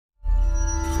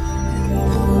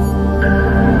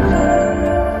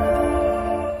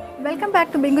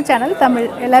Back to pink channel Tamil.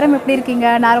 எல்லாரும் எப்படி இருக்கீங்க?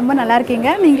 நான் ரொம்ப நல்லா இருக்கீங்க.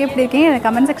 நீங்கள் எப்படி இருக்கீங்க எனக்கு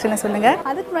கமெண்ட் செக்ஷனில் சொல்லுங்கள்.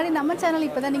 அதுக்கு முன்னாடி நம்ம சேனல்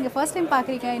இப்போ தான் நீங்கள் ஃபர்ஸ்ட் டைம்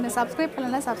பார்க்குறீங்க, இன்னும் சப்ஸ்கிரைப்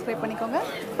பண்ணலாம், சப்ஸ்கிரைப் பண்ணிக்கோங்க.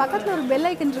 பக்கத்தில் ஒரு பெல்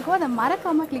ஐக்கன் இருக்கும், அதை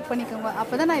மறக்காமல் கிளிக் பண்ணிக்கோங்க.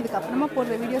 அப்போ தான் நான் இதுக்கப்புறமா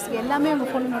போடுற வீடியோஸ்க்கு எல்லாமே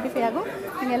உங்கள் ஃபோனில் நோட்டிஃபை ஆகும்.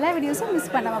 நீங்கள் எல்லா வீடியோஸும்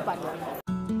மிஸ் பண்ணாமல் பார்க்கலாம்.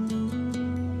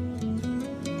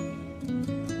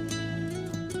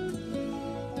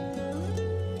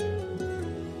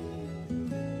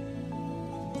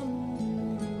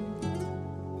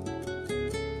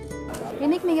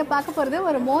 இன்றைக்கி நீங்கள் பார்க்க போகிறது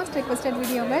ஒரு most requested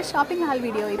வீடியோங்க, shopping hall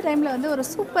video. இந்த டைமில் வந்து ஒரு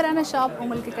சூப்பரான ஷாப்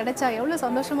உங்களுக்கு கிடைச்சா எவ்வளோ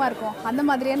சந்தோஷமாக இருக்கும், அந்த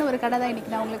மாதிரியான ஒரு கடை தான்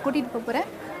இன்றைக்கி நான் உங்களை கூட்டிகிட்டு போகிறேன்.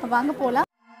 வாங்க போகலாம்.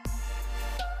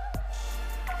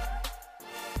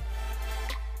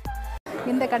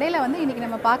 இந்த கடையில் வந்து இன்றைக்கி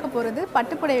நம்ம பார்க்க போகிறது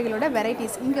பட்டுப்புடவைகளோட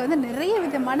வெரைட்டிஸ். இங்கே வந்து நிறைய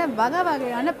விதமான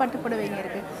வகையான பட்டுப்புடவைங்க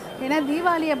இருக்குது. ஏன்னா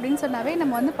தீபாவளி அப்படின்னு சொன்னாவே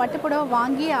நம்ம வந்து பட்டுப்புடவை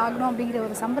வாங்கியே ஆகணும் அப்படிங்கிற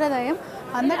ஒரு சம்பிரதாயம்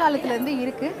அந்த காலத்துலேருந்து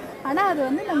இருக்குது. ஆனால் அது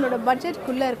வந்து நம்மளோட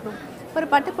பட்ஜெட்குள்ளே இருக்கணும். ஒரு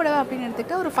பட்டுப்புடவை அப்படின்னு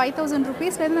எடுத்துக்கிட்டால் ஒரு 5000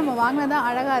 ருபீஸ்லேருந்து நம்ம வாங்கினா தான்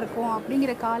அழகாக இருக்கும்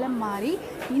அப்படிங்கிற காலம் மாறி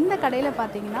இந்த கடையில்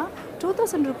பார்த்தீங்கன்னா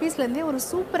 2000 ருபீஸ்லேருந்தே ஒரு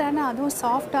சூப்பரான, அதுவும்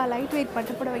சாஃப்டாக லைட் வெயிட்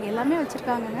பட்டுப்புடவை எல்லாமே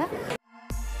வச்சுருக்காங்கங்க.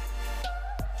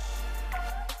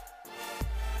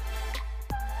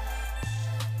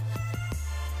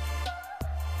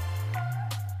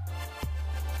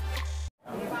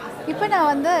 இப்போ நான்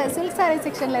வந்து சில்க் சாரீ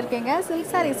செக்ஷனில் இருக்கேங்க. சில்க்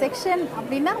சாரீ செக்ஷன்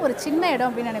அப்படின்னா ஒரு சின்ன இடம்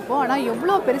அப்படின்னு நினைப்போம். ஆனால்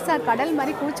எவ்வளோ பெருசாக கடல்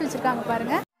மாதிரி குளிச்சு வச்சுருக்காங்க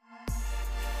பாருங்கள்.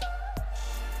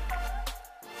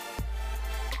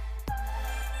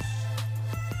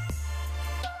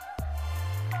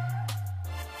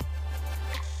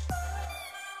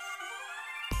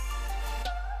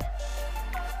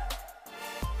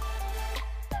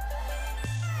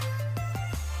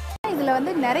 இதில்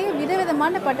வந்து நிறைய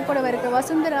விதவிதமான பட்டுப்புடவை இருக்குது.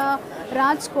 வசுந்தரா,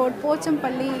 ராஜ்கோட்,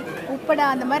 போச்சம்பள்ளி, உப்படா,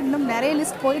 அந்த மாதிரி இன்னும் நிறைய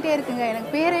லிஸ்ட் போயிட்டே இருக்குங்க. எனக்கு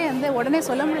பேரே வந்து உடனே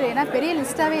சொல்ல முடியல, ஏன்னா பெரிய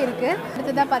லிஸ்ட்டாகவே இருக்குது.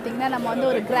 அடுத்ததாக பார்த்திங்கன்னா நம்ம வந்து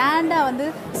ஒரு கிராண்டாக வந்து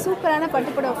சூப்பரான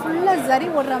பட்டுப்புடவை, ஃபுல்லாக ஜரி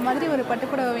ஓடுற மாதிரி ஒரு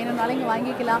பட்டுப்புடவை வேணும்னாலும் இங்கே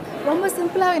வாங்கிக்கலாம். ரொம்ப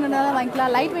சிம்பிளாக வேணும்னாலும்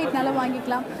வாங்கிக்கலாம், லைட் வெயிட்னாலும்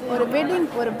வாங்கிக்கலாம். ஒரு வெட்டிங்,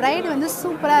 ஒரு பிரைடு வந்து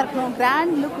சூப்பராக இருக்கணும்,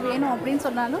 கிராண்ட் லுக் வேணும் அப்படின்னு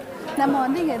சொன்னாலும் நம்ம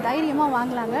வந்து இங்கே தைரியமாக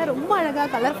வாங்கலாங்க. ரொம்ப அழகாக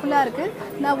கலர்ஃபுல்லாக இருக்குது.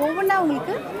 நான் ஒவ்வொன்றா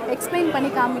உங்களுக்கு எக்ஸ்பிளைன்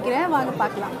பண்ணி காமிக்கிறேன், வாங்க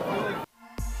பார்க்கலாம்.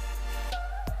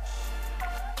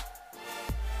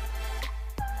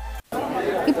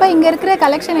 இப்போ இங்கே இருக்கிற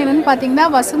கலெக்ஷன் என்னென்னு பார்த்தீங்கன்னா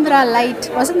வசுந்தரா லைட்.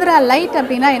 வசுந்தரா லைட்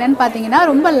அப்படின்னா என்னென்னு பார்த்தீங்கன்னா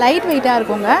ரொம்ப லைட் வெயிட்டாக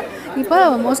இருக்குங்க. இப்போ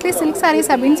மோஸ்ட்லி சில்க் சாரீஸ்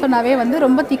அப்படின்னு சொன்னாவே வந்து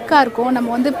ரொம்ப திக்காக இருக்கும்.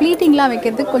 நம்ம வந்து ப்ளீட்டிங்லாம்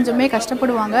வைக்கிறதுக்கு கொஞ்சமே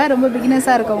கஷ்டப்படுவாங்க, ரொம்ப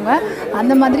பிகினஸாக இருக்கவங்க.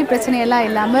 அந்த மாதிரி பிரச்சனையெல்லாம்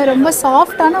இல்லாமல் ரொம்ப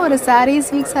சாஃப்டான ஒரு சாரீ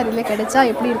சில்க் சாரியில் கிடைச்சா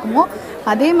எப்படி இருக்குமோ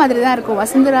அதே மாதிரி தான் இருக்கும்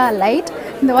வசுந்தரா லைட்.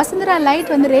 இந்த வசுந்தரா லைட்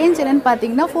வந்து ரேஞ்ச் என்னென்னு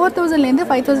பார்த்தீங்கன்னா 4000லேருந்து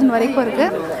 5000 வரைக்கும்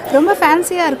இருக்குது. ரொம்ப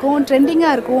ஃபேன்சியாக இருக்கும்,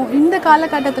 ட்ரெண்டிங்காக இருக்கும். இந்த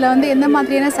காலகட்டத்தில் வந்து எந்த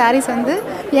மாதிரியான சாரீஸ் வந்து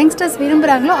யங்ஸ்டர்ஸ்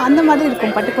விரும்புகிறாங்களோ அந்த மாதிரி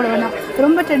இருக்கும் பட்டுப்புடவைனா.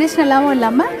 ரொம்ப ட்ரெடிஷ்னலாகவும்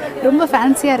இல்லாமல் ரொம்ப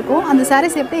ஃபேன்சியாக இருக்கும். அந்த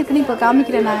சாரீஸ் எப்படி இருக்குன்னு இப்போ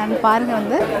காமிக்கிறேன் நான், பாருங்கள்.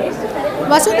 வந்து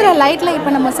வசுந்தரா லைட்டில்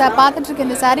இப்போ நம்ம பார்த்துட்ருக்க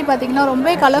இந்த சாரீ பார்த்திங்கன்னா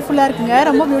ரொம்ப கலர்ஃபுல்லாக இருக்குங்க,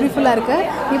 ரொம்ப பியூட்டிஃபுல்லாக இருக்குது.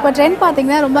 இப்போ ட்ரெண்ட்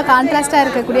பார்த்திங்கன்னா ரொம்ப கான்ட்ராஸ்ட்டாக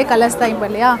இருக்கக்கூடிய கலர்ஸ் தான் இப்போ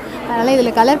இல்லையா. அதனால்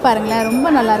இதில் கலர் பாருங்களேன், ரொம்ப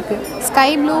நல்லாயிருக்கு.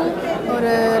 ஸ்கை ப்ளூ,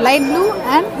 ஒரு லைட் ப்ளூ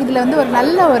அண்ட் இதில் வந்து ஒரு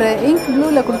நல்ல ஒரு இங்க்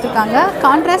ப்ளூவில் கொடுத்துருக்காங்க.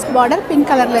 கான்ட்ராஸ்ட் பார்டர் பிங்க்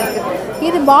கலரில் இருக்குது.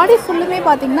 இது பாடி ஃபுல்லுமே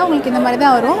பார்த்திங்கன்னா உங்களுக்கு இந்த மாதிரி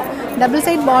தான் வரும். Double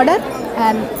side border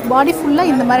and body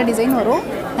ஃபுல்லாக இந்த மாதிரி டிசைன் வரும்.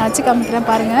 நான் வச்சு காமிக்கிறேன்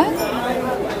பாருங்கள்.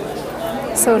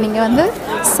 ஸோ நீங்கள் வந்து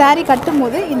சாரீ கட்டும்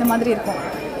போது இந்த மாதிரி இருக்கும்.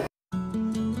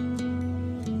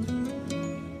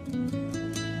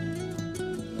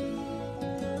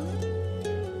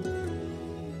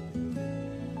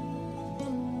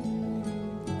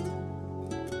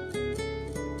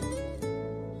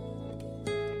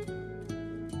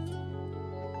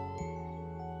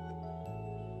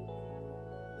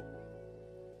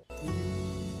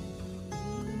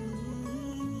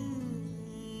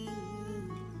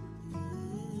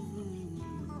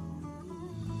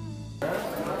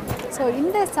 ஸோ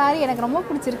இந்த சாரீ எனக்கு ரொம்ப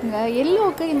பிடிச்சிருக்குங்க.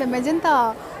 எல்லோவுக்கு இந்த மெஜந்தா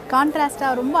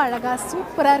கான்ட்ராஸ்ட்டாக ரொம்ப அழகாக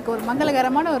சூப்பராக இருக்குது. ஒரு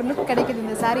மங்களகரமான ஒரு லுக் கிடைக்குது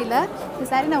இந்த சாரியில். இந்த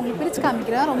சாரீ நான் உங்களுக்கு பிரித்து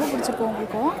காமிக்கிறேன், ரொம்ப பிடிச்சிருக்கும்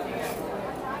உங்களுக்கும்.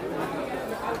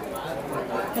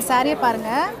 இந்த சாரியை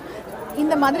பாருங்கள்,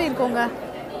 இந்த மாதிரி இருக்குங்க.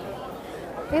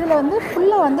 இதில் வந்து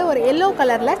ஃபுல்லாக வந்து ஒரு எல்லோ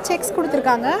கலரில் செக்ஸ்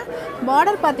கொடுத்துருக்காங்க.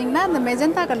 பார்டர் பார்த்திங்கன்னா இந்த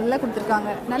மெஜந்தா கலரில்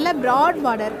கொடுத்துருக்காங்க. நல்ல ப்ராட்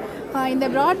பார்டர். இந்த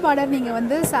ப்ராட் பார்டர் நீங்கள்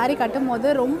வந்து சாரீ கட்டும் போது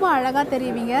ரொம்ப அழகாக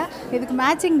தெரிவிங்க. இதுக்கு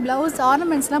மேட்சிங் ப்ளவுஸ்,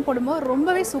 ஆர்னமெண்ட்ஸ்லாம் போடும்போது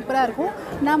ரொம்பவே சூப்பராக இருக்கும்.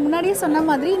 நான் முன்னாடியே சொன்ன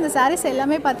மாதிரி இந்த சாரீஸ்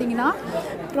எல்லாமே பார்த்திங்கன்னா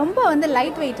ரொம்ப வந்து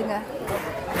லைட் வெயிட்டுங்க.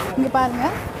 இங்கே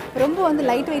பாருங்கள், ரொம்ப வந்து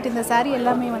லைட் வெயிட் இந்த சாரீ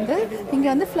எல்லாமே வந்து இங்கே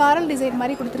வந்து ஃப்ளாரல் டிசைன்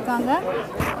மாதிரி கொடுத்துருக்காங்க.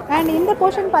 அண்ட் இந்த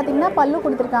போர்ஷன் பார்த்திங்கன்னா பல்லு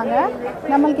கொடுத்துருக்காங்க.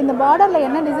 நம்மளுக்கு இந்த பார்டரில்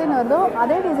என்ன டிசைன் வருதோ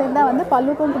அதே டிசைன் தான் வந்து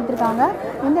பல்லுக்கும் கொடுத்துருக்காங்க.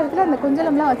 இந்த இடத்துல இந்த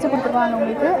குஞ்சலம்லாம் வச்சு கொடுத்துருக்காங்க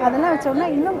உங்களுக்கு. அதெல்லாம் வச்சோம்னா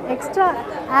இன்னும் எக்ஸ்ட்ரா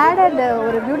ஆடட்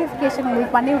ஒரு பியூட்டிஃபிகேஷன்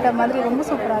உங்களுக்கு பண்ணி விட்ட மாதிரி ரொம்ப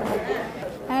சூப்பராக இருக்கும்.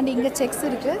 அண்ட் இங்கே செக்ஸ்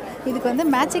இருக்குது. இதுக்கு வந்து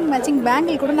மேட்சிங்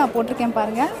பேங்கிள் கூட நான் போட்டிருக்கேன்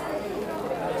பாருங்கள்.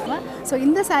 ஸோ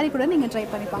இந்த சாரீ கூட நீங்கள் ட்ரை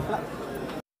பண்ணி பார்க்கலாம்.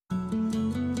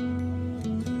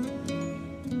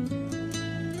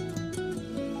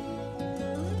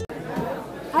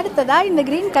 அடுத்ததாக இந்த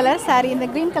க்ரீன் கலர் சாரீ. இந்த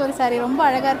க்ரீன் கலர் சாரீ ரொம்ப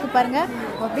அழகாக இருக்குது பாருங்கள்.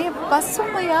 அப்படியே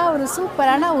பசுமையாக ஒரு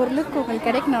சூப்பரான ஒரு லுக் உங்களுக்கு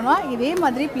கிடைக்கணும்னா இதே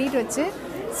மாதிரி ப்ளீட் வச்சு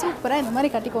சூப்பராக இந்த மாதிரி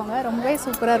கட்டிக்கோங்க. ரொம்பவே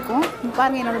சூப்பராக இருக்கும்.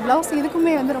 பாருங்கள் என்னோடய ப்ளவுஸ்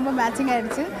இதுக்குமே வந்து ரொம்ப மேட்சிங்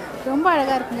ஆகிடுச்சு. ரொம்ப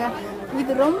அழகாக இருக்குங்க.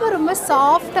 இது ரொம்ப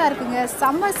சாஃப்டாக இருக்குங்க.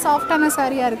 செம்ம சாஃப்டான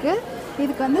சாரியாக இருக்குது.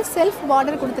 இதுக்கு வந்து செல்ஃப்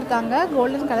பார்டர் கொடுத்துருக்காங்க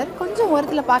கோல்டன் கலர். கொஞ்சம்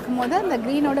ஓரத்தில் பார்க்கும்போது அந்த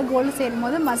க்ரீனோட கோல்டு சேரும்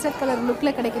போது மஸ்டர்ட் கலர்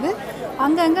லுக்கில் கிடைக்குது.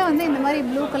 அங்கங்கே வந்து இந்த மாதிரி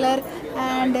ப்ளூ கலர்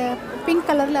அண்டு பிங்க்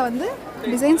கலரில் வந்து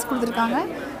டிசைன்ஸ் கொடுத்துருக்காங்க.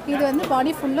 இது வந்து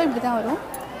பாடி ஃபுல்லாக இப்படி தான் வரும்.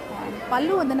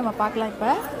 பல்லு வந்து நம்ம பார்க்கலாம்.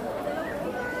 இப்போ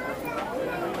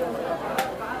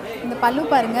இந்த பல்லு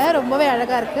பாருங்கள் ரொம்பவே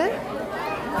அழகாக இருக்குது.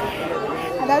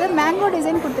 அதாவது மேங்கோ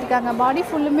டிசைன் கொடுத்துருக்காங்க. பாடி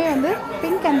ஃபுல்லுமே வந்து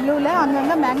பிங்க் அண்ட் ப்ளூவில்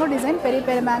அங்கங்கே மேங்கோ டிசைன் பெரிய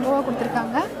பெரிய மேங்கோவாக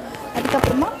கொடுத்துருக்காங்க.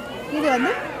 அதுக்கப்புறமா இது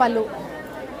வந்து பல்லு.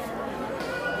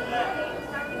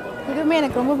 இதுவுமே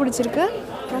எனக்கு ரொம்ப பிடிச்சிருக்கு.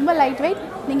 ரொம்ப லைட் வெயிட்.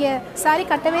 நீங்கள் சாரீ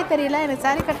கட்டவே தெரியல, எனக்கு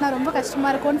சாரீ கட்டினா ரொம்ப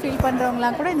கஷ்டமாக இருக்கும்னு ஃபீல்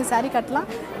பண்ணுறவங்களாம் கூட இந்த சாரீ கட்டலாம்.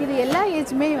 இது எல்லா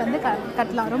ஏஜுமே வந்து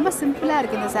கட்டலாம். ரொம்ப சிம்பிளாக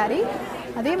இருக்குது இந்த சாரீ.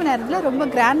 அதே நேரத்தில் ரொம்ப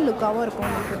கிராண்ட் லுக்காகவும் இருக்கும்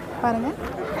உங்களுக்கு. பாருங்கள்.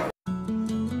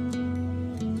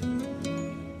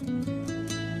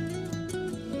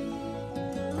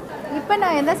 இப்போ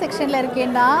நான் எந்த செக்ஷனில்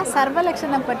இருக்கேன்னா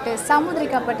சர்வலக்ஷண பட்டு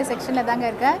சாமுத்ரிகா பட்டு செக்ஷனில் தாங்க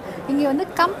இருக்கேன். இங்கே வந்து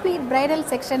கம்ப்ளீட் ப்ரைடல்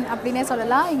செக்ஷன் அப்படின்னே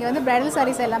சொல்லலாம். இங்கே வந்து ப்ரைடல்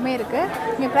சாரீஸ் எல்லாமே இருக்குது.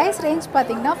 இங்கே ப்ரைஸ் ரேஞ்ச்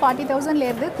பார்த்திங்கன்னா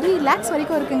 40,000லேருந்து 3 lakhs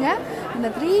வரைக்கும் இருக்குங்க.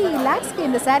 இந்த 3 lakhsக்கு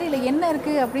இந்த சாரியில் என்ன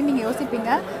இருக்குது அப்படின்னு நீங்கள்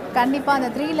யோசிப்பீங்க. கண்டிப்பாக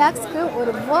அந்த 3 lakhsக்கு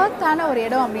ஒரு வர்த்தான ஒரு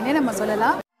இடம் அப்படின்னே நம்ம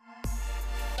சொல்லலாம்.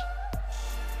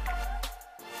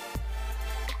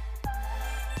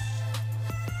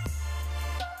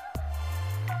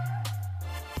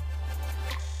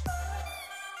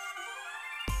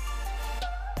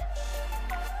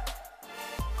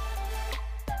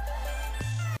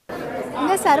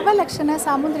 இந்த சர்வலக்ஷண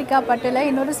சாமுத்ரிகா பட்டில்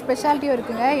இன்னொரு ஸ்பெஷாலிட்டியும்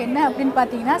இருக்குங்க. என்ன அப்படின்னு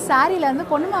பார்த்தீங்கன்னா சாரியில் வந்து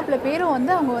பொண்ணு மாப்பிள்ளை பேரும்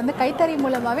வந்து அவங்க வந்து கைத்தறி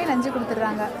மூலமாகவே நஞ்சு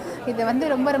கொடுத்துட்றாங்க. இது வந்து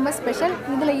ரொம்ப ஸ்பெஷல்.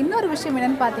 இதில் இன்னொரு விஷயம்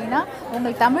என்னென்னு பார்த்தீங்கன்னா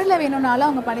உங்களுக்கு தமிழில் வேணும்னாலும்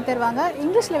அவங்க பண்ணி தருவாங்க,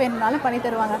 இங்கிலீஷில் வேணும்னாலும் பண்ணி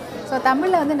தருவாங்க. ஸோ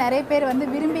தமிழில் வந்து நிறைய பேர் வந்து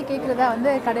விரும்பி கேட்குறதா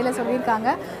வந்து கடையில்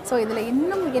சொல்லியிருக்காங்க. ஸோ இதில்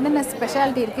இன்னும் என்னென்ன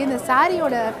ஸ்பெஷாலிட்டி இருக்குது, இந்த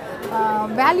சாரியோட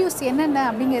வேல்யூஸ் என்னென்ன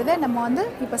அப்படிங்கிறத நம்ம வந்து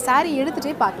இப்போ சாரி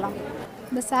எடுத்துகிட்டே பார்க்கலாம்.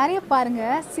 இந்த சாரியை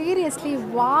பாருங்கள். சீரியஸ்லி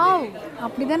வாவ்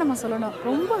அப்படி தான் நம்ம சொல்லணும்.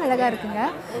 ரொம்ப அழகாக இருக்குங்க.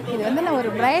 இது வந்து நான் ஒரு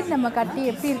பிரைட் நம்ம கட்டி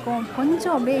எப்படி இருக்கும்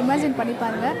கொஞ்சம் அப்படியே இமேஜின் பண்ணி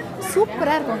பாருங்கள்.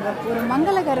 சூப்பராக இருக்குங்க. ஒரு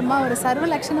மங்களகரமாக ஒரு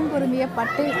சர்வலக்ஷணம் பொருந்திய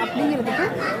பட்டு அப்படிங்கிறதுக்கு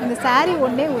இந்த சாரீ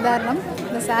ஒன்றே உதாரணம்.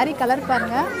 இந்த சாரீ கலர்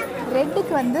பாருங்கள்.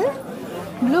 ரெட்டுக்கு வந்து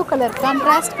ப்ளூ கலர்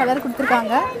கான்ட்ராஸ்ட் கலர்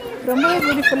கொடுத்துருக்காங்க. ரொம்பவே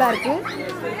பியூட்டிஃபுல்லாக இருக்குது.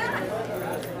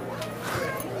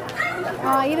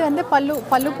 இது வந்து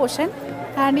பல்லு போர்ஷன்.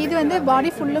 அண்ட் இது வந்து பாடி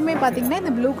ஃபுல்லுமே பார்த்திங்கன்னா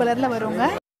இந்த ப்ளூ கலரில் வருங்க.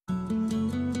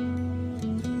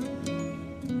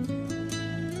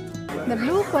 இந்த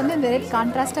ப்ளூக்கு வந்து இந்த ரெட்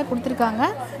கான்ட்ராஸ்ட்டாக கொடுத்துருக்காங்க.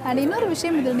 அண்ட் இன்னொரு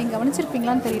விஷயம் இதில் நீங்கள்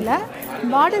கவனிச்சிருப்பீங்களான்னு தெரியல,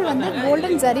 பார்டர் வந்து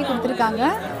கோல்டன் ஜரி கொடுத்துருக்காங்க.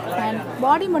 அண்ட்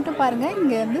பாடி மட்டும் பாருங்கள்,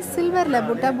 இங்கே வந்து சில்வரில்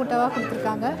புட்டாவாக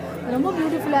கொடுத்துருக்காங்க. ரொம்ப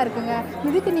பியூட்டிஃபுல்லாக இருக்குங்க.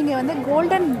 இதுக்கு நீங்கள் வந்து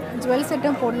கோல்டன் ஜுவல்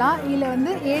செட்டும் போடலாம், இல்லை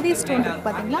வந்து ஏடி ஸ்டோன் இருக்குது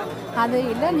பார்த்தீங்களா, அது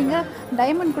இல்லை நீங்கள்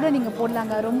டைமண்ட் கூட நீங்கள்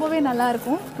போடலாங்க. ரொம்பவே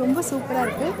நல்லாயிருக்கும். ரொம்ப சூப்பராக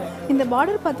இருக்குது. இந்த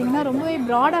பார்டர் பார்த்திங்கன்னா ரொம்பவே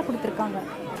ப்ராடாக கொடுத்துருக்காங்க.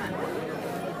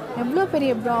 எவ்வளோ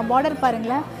பெரிய பார்டர்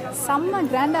பாருங்களேன். செம்ம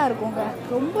கிராண்டாக இருக்குங்க.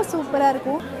 ரொம்ப சூப்பராக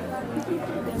இருக்கும்.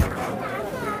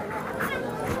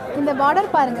 இந்த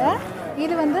பார்டர் பாருங்கள்.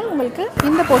 இது வந்து உங்களுக்கு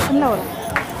இந்த போர்ஷனில் வரும்,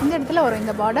 இந்த இடத்துல வரும்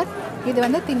இந்த பார்டர். இது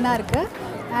வந்து தின்னாக இருக்குது.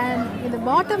 அண்ட் இந்த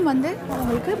பாட்டம் வந்து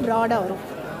உங்களுக்கு ப்ராடாக வரும்.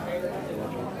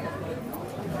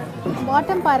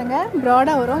 பாட்டம் பாருங்கள்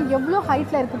ப்ராடாக வரும். எவ்வளோ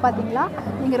ஹைட்டில் இருக்குது பார்த்தீங்களா.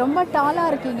 நீங்கள் ரொம்ப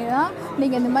டாலாக இருக்கீங்கன்னா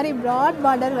நீங்கள் இந்த மாதிரி ப்ராட்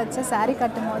பார்டர் வச்ச சாரீ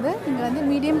கட்டும் போது நீங்கள் வந்து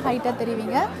மீடியம் ஹைட்டாக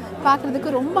தெரிவிங்க.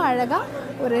 பார்க்குறதுக்கு ரொம்ப அழகாக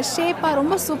ஒரு ஷேப்பாக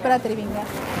ரொம்ப சூப்பராக தெரிவிங்க.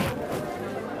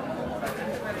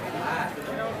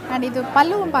 அண்ட் இது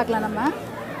பல்லுவும் பார்க்கலாம் நம்ம.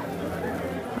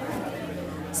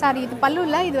 சாரி, இது பல்லு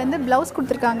இல்லை, இது வந்து ப்ளவுஸ்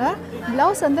கொடுத்துருக்காங்க.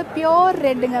 ப்ளவுஸ் வந்து பியோர்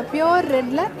ரெட்டுங்க. பியோர்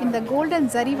ரெட்டில் இந்த கோல்டன்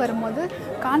ஜரி வரும்போது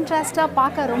கான்ட்ராஸ்ட்டாக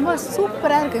பார்க்க ரொம்ப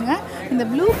சூப்பராக இருக்குங்க. இந்த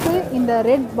ப்ளூக்கு இந்த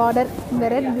ரெட் பார்டர், இந்த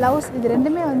ரெட் ப்ளவுஸ், இது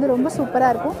ரெண்டுமே வந்து ரொம்ப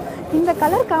சூப்பராக இருக்கும். இந்த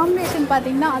கலர் காம்பினேஷன்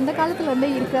பார்த்திங்கன்னா அந்த காலத்தில் வந்து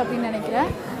இருக்குது அப்படின்னு நினைக்கிறேன்.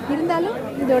 இருந்தாலும்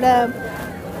இதோட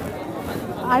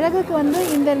அழகுக்கு வந்து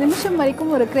இந்த நிமிஷம்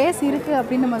வரைக்கும் ஒரு கிரேஸ் இருக்குது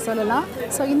அப்படின்னு நம்ம சொல்லலாம்.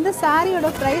 ஸோ இந்த சாரியோட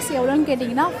ப்ரைஸ் எவ்வளோன்னு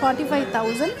கேட்டிங்கன்னா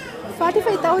 45,000.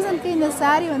 45,000க்கு இந்த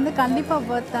சாரீ வந்து கண்டிப்பாக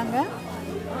வர்த்தாங்க.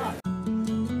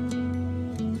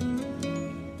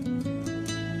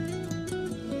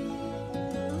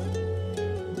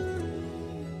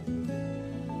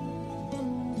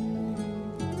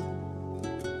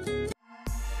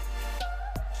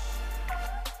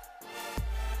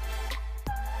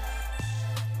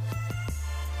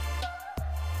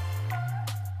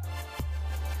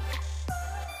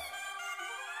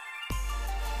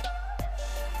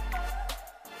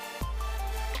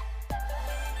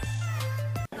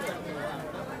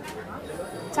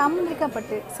 சாமுந்திரிக்கா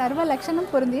பட்டு, சர்வ லட்சணம்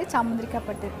பொருந்திய சாமுந்திரிக்கா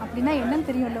பட்டு அப்படின்னா என்னன்னு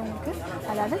தெரியும்ல உங்களுக்கு?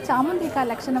 அதாவது சாமுந்திரிக்கா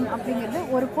லட்சணம் அப்படிங்கிறது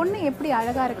ஒரு பொண்ணு எப்படி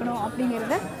அழகாக இருக்கணும்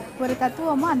அப்படிங்கிறத ஒரு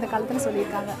தத்துவமாக அந்த காலத்தில்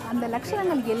சொல்லியிருக்காங்க. அந்த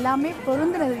லட்சணங்கள் எல்லாமே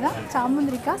பொருந்துனது தான்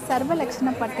சாமுந்திரிக்கா சர்வ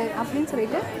லட்சண பட்டு அப்படின்னு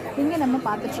சொல்லிட்டு இங்கே நம்ம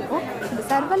பார்த்துட்ருக்கோம். இந்த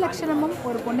சர்வ லட்சணமும்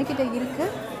ஒரு பொண்ணுக்கிட்ட இருக்குது.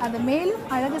 அதை மேலும்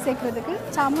அழகு சேர்க்குறதுக்கு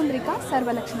சாமுந்திரிக்கா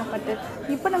சர்வ லட்சண பட்டு.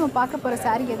 இப்போ நம்ம பார்க்க போகிற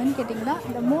சாரீ எதுன்னு கேட்டிங்கன்னா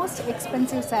இந்த மோஸ்ட்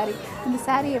எக்ஸ்பென்சிவ் சாரீ. இந்த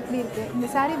சாரீ எப்படி இருக்குது, இந்த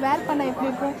சாரீ வேர் பண்ண எப்படி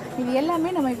இருக்கும், இது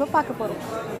எல்லாமே நம்ம இப்போ பார்க்க போகிறோம்.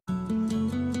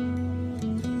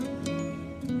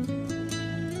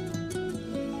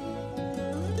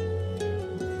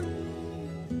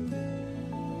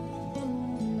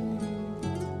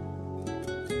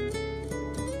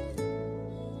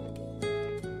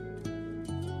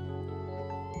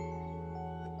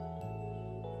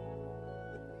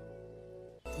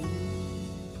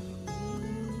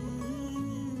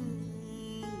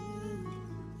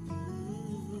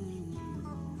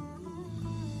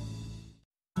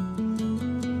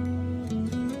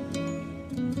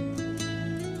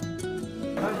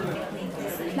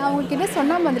 நான் உங்கள்கிட்ட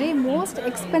சொன்ன மாதிரி மோஸ்ட்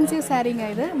எக்ஸ்பென்சிவ் சாரீங்க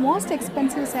இது. மோஸ்ட்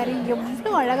எக்ஸ்பென்சிவ் சாரீ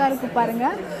எவ்வளோ அழகாக இருக்குது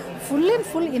பாருங்கள். ஃபுல் அண்ட்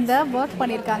ஃபுல் இந்த ஒர்க்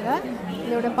பண்ணியிருக்காங்க.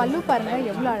 இதோட பல்லு பாருங்கள்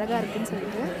எவ்வளோ அழகாக இருக்குதுன்னு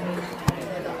சொல்லிட்டு.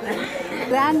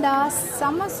 கிராண்டாக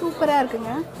செம்ம சூப்பராக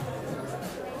இருக்குங்க.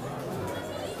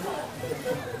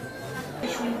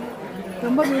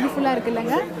 ரொம்ப பியூட்டிஃபுல்லாக இருக்குது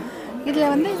இல்லைங்க?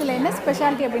 இதில் என்ன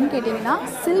ஸ்பெஷாலிட்டி அப்படின்னு கேட்டிங்கன்னா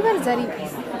சில்வர் ஜரி,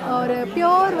 ஒரு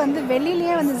பியோர் வந்து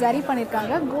வெளியிலேயே வந்து ஜரி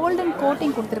பண்ணியிருக்காங்க. கோல்டன்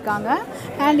கோட்டிங் கொடுத்துருக்காங்க.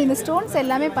 அண்ட் இந்த ஸ்டோன்ஸ்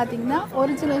எல்லாமே பார்த்திங்கன்னா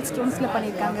ஒரிஜினல் ஸ்டோன்ஸில்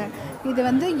பண்ணியிருக்காங்க. இது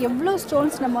வந்து எவ்வளோ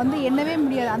ஸ்டோன்ஸ் நம்ம வந்து எண்ணவே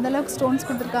முடியாது, அந்தளவுக்கு ஸ்டோன்ஸ்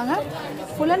கொடுத்துருக்காங்க.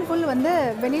 ஃபுல் அண்ட் ஃபுல் வந்து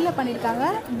வெளியில் பண்ணியிருக்காங்க.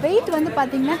 வெயிட் வந்து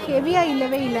பார்த்திங்கன்னா ஹெவியாக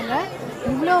இல்லவே இல்லைங்க.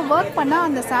 இவ்வளோ ஒர்க் பண்ணால்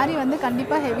அந்த சாரீ வந்து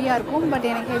கண்டிப்பாக ஹெவியாக இருக்கும். பட்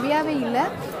எனக்கு ஹெவியாகவே இல்லை.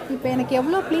 இப்போ எனக்கு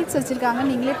எவ்வளோ ப்ளீட்ஸ் வச்சுருக்காங்க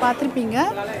நீங்களே பார்த்துருப்பீங்க.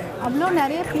 அவ்வளோ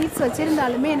நிறைய ப்ளீட்ஸ்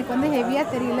வச்சுருந்தாலுமே எனக்கு வந்து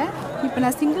ஹெவியாக தெரியல. இப்போ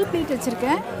நான் சிங்கிள் ப்ளீட்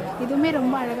வச்சுருக்கேன். இதுவுமே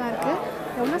ரொம்ப அழகாக இருக்குது.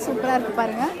 எவ்வளோ சூப்பராக இருக்குது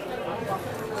பாருங்கள்.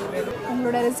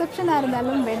 உங்களோட ரிசப்ஷனாக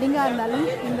இருந்தாலும் வெட்டிங்காக இருந்தாலும்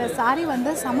இந்த சாரீ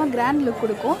வந்து செம கிராண்ட் லுக்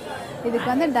கொடுக்கும். இதுக்கு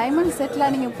வந்து டைமண்ட்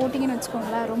செட்டில் நீங்கள் போட்டிங்கன்னு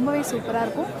வச்சுக்கோங்களேன், ரொம்பவே சூப்பராக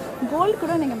இருக்கும். கோல்டு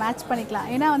கூட நீங்கள் மேட்ச் பண்ணிக்கலாம்.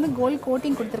 ஏன்னா வந்து கோல்டு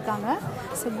கோட்டிங் கொடுத்துருக்காங்க.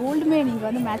 ஸோ கோல்டுமே நீங்கள்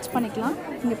வந்து மேட்ச் பண்ணிக்கலாம்.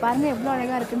 இங்கே பாருங்கள் எவ்வளோ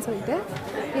அழகாக இருக்குதுன்னு சொல்லிட்டு.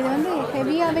 இது வந்து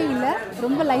ஹெவியாகவே இல்லை,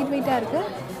 ரொம்ப லைட் வெயிட்டாக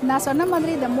இருக்குது. நான் சொன்ன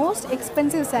மாதிரி த மோஸ்ட்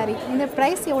எக்ஸ்பென்சிவ் சாரீ. இந்த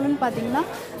ப்ரைஸ் எவ்வளோன்னு பார்த்தீங்கன்னா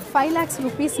 5 lakhs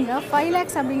rupeesங்க. 5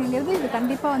 lakhs அப்படிங்கிறது இது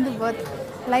கண்டிப்பாக வந்து ஒர்த்.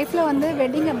 லைஃப்பில் வந்து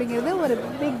வெட்டிங் அப்படிங்கிறது ஒரு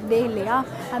பிக் டே இல்லையா?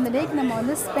 அந்த டேக்கு நம்ம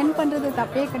வந்து ஸ்பெண்ட் பண்ணுறது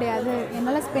தப்பே கிடையாது.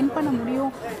 என்னால் ஸ்பெண்ட் பண்ண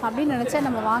முடியும் அப்படின்னு நினச்சா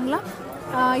நம்ம வாங்கலாம்.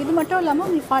 இது மட்டும் இல்லாமல்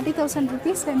உங்களுக்கு 40,000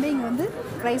 rupeesலேருந்து இங்கே வந்து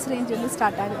ப்ரைஸ் ரேஞ்ச் வந்து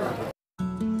ஸ்டார்ட் ஆகுது.